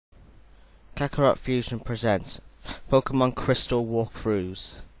Kakarot Fusion presents Pokemon Crystal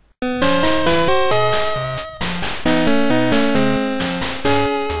walkthroughs.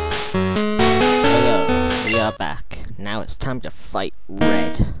 Hello, we are back. Now it's time to fight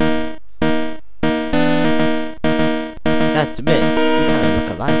Red. That's a bit. We kind of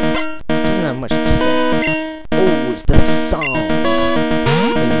look alike. Doesn't have much to say. Oh, it's the song. It's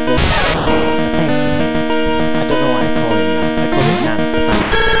the fancy pants. I don't know why I call him that. I call him Nance the fancy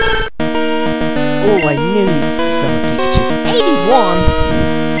pants. Oh, I knew he'd summon Pikachu. 81!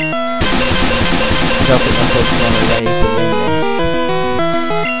 I don't think my Pokemon are ready to win this.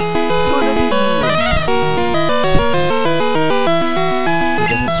 Sort of easy. He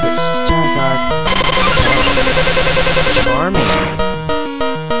doesn't switch to Charizard. Charming.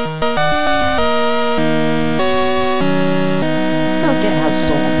 I don't get how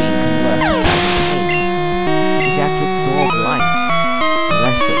Soul Beam can work inside the cave. Because you have to absorb light.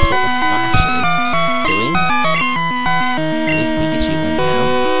 Unless that's what the Flash is doing. At least Pikachu went down.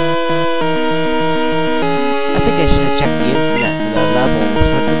 I think I should have checked the internet for their levels,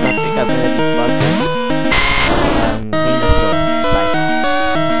 because I think I'm going to be bugging Venusaur and Cyclops.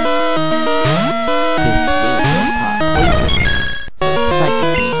 Because Venusaur part poison. So Psychic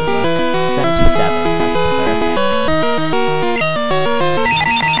Moves will work. 77, that's perfect.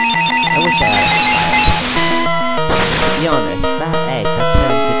 I wish I had a fire. To be honest, that egg that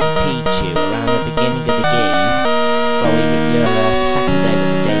turned into Pichu around the beginning of the game, while we get your second egg of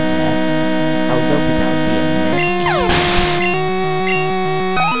the data, I was hoping that would be a net.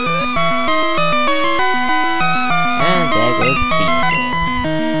 And there goes Venusaur.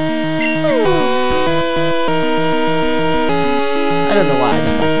 I don't know why, I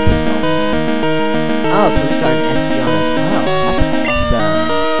just like this song. Oh, so we got an Espeon as well. That's awesome.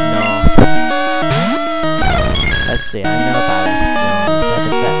 Not. Let's see, I know about Espeon's side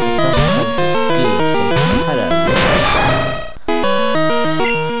effect. His special defense is good, so we had a look at that.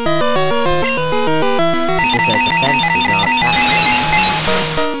 Because their defenses aren't that good.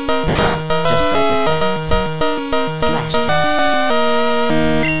 Just their defense. Slash attack.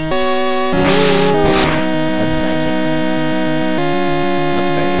 And psychic.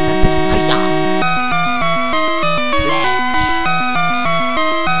 That's very effective. Hiya! Slash.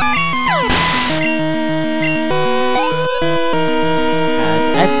 And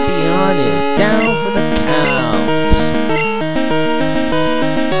Espeon is down for the count.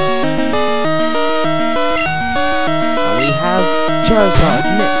 And we have Charizard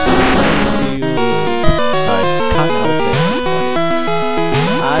next to you. Sorry, can't help it.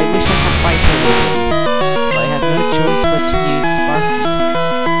 I wish I could fight him with him, but I have no choice but to use Sparky.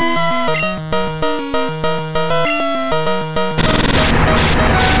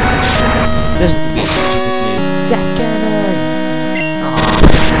 This is gonna be a stupid move. Zap Cannon! Aww.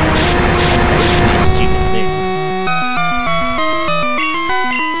 I said it would be a stupid move.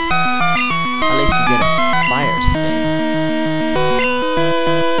 At least you get a fire spin.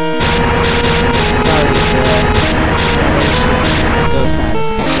 Sorry for that. It goes out of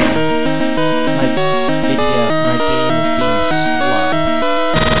sync. My game is being slow.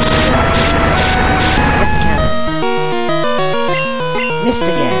 Zap Cannon. Missed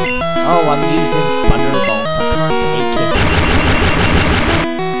again. Oh, I'm using Thunderbolt. I can't take it.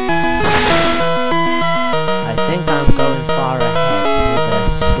 I think I'm going far ahead with a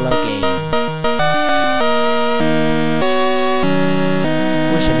slow game.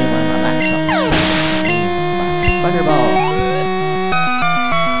 Wish I knew why my laptop was so Thunderbolt.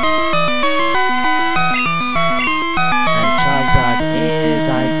 And Charizard is, I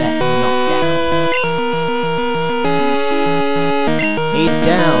bet, knocked down. He's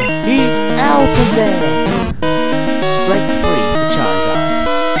down. He's out of there! Straight free for Charizard.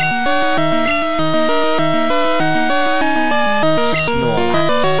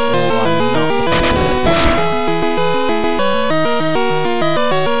 Snorlax. Oh, I'm not looking for it.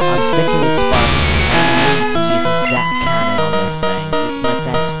 I'm sticking with Sparky. I need to use a Zap Cannon on this thing. It's my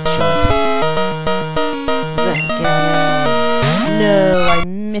best choice. Zap Cannon! No, I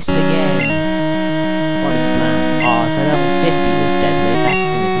missed again. Body Slam. Oh, if a level 50 was deadly, that's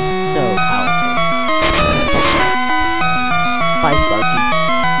gonna be so powerful. Bye, Sparky.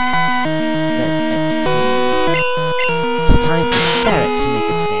 Let's see. It's time for Barrett to make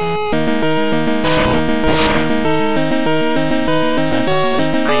a stand. Time for the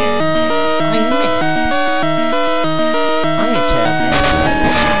Iron Tail. I missed. Iron Tail, man.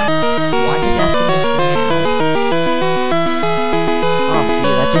 Why does he have to miss now? Oh,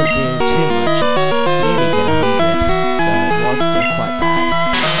 phew, that didn't do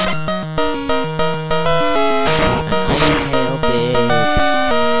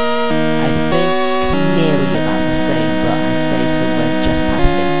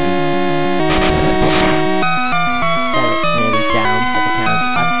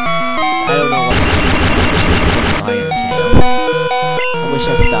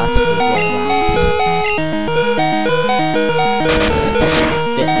should have started with walk rounds. A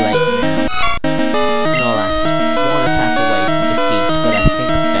bit late now. Snorlax is one attack away from defeat, but I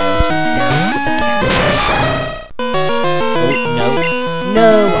think Ferret is down with the cats. Oh, no.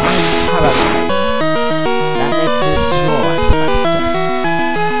 No, I'm paralyzed. That makes the Snorlax faster.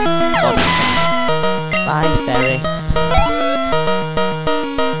 Obviously. Bye, Ferret.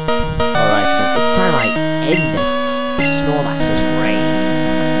 Alright then, it's time I end this Snorlax's reign.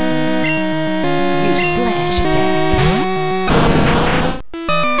 You slash attack.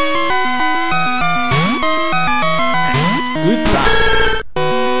 Goodbye.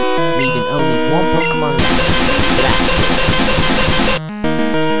 Leaving only one Pokemon left.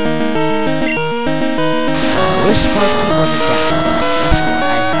 I wish Pokemon wasn't down. That's what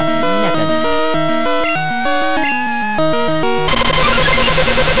I have never known.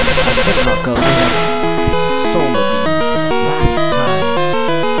 I could not go without Solar Beam for the last time.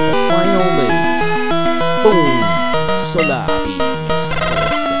 The final move. Boom! Solar Beam is still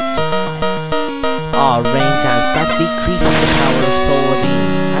set to fire. Aw, Rain Dance, that decreases the power of Solar Beam.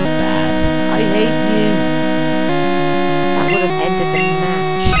 That's bad. I hate you. That would have ended the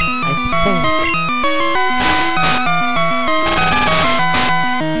match, I think.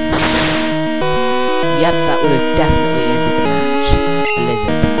 Yep, that would have definitely ended the match.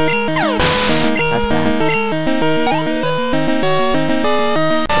 Blizzard. That's bad.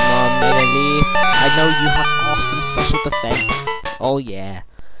 Come on, Mega Leaf. I know you have awesome special defense. Oh yeah.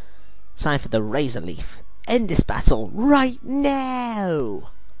 Time for the Razor Leaf. End this battle right now.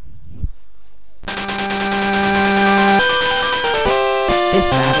 This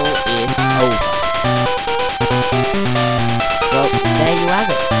battle is over. Well, there you have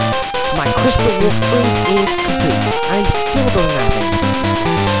it. My crystal walkthrough is complete. I still don't have anything to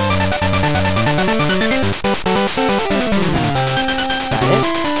say. Is that it?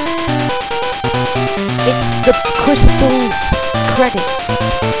 It's the crystals credits.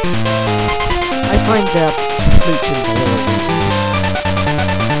 I find the smooching a little weird.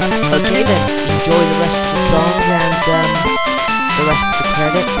 Okay then, enjoy the rest of the song and the rest of the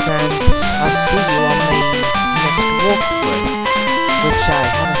credits, and I'll see you on the next walkthrough, which I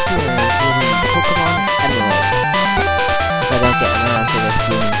have a feeling will be Pokemon Emerald, if I don't get around to this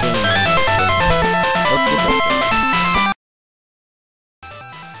blooming game I'm making. Okay.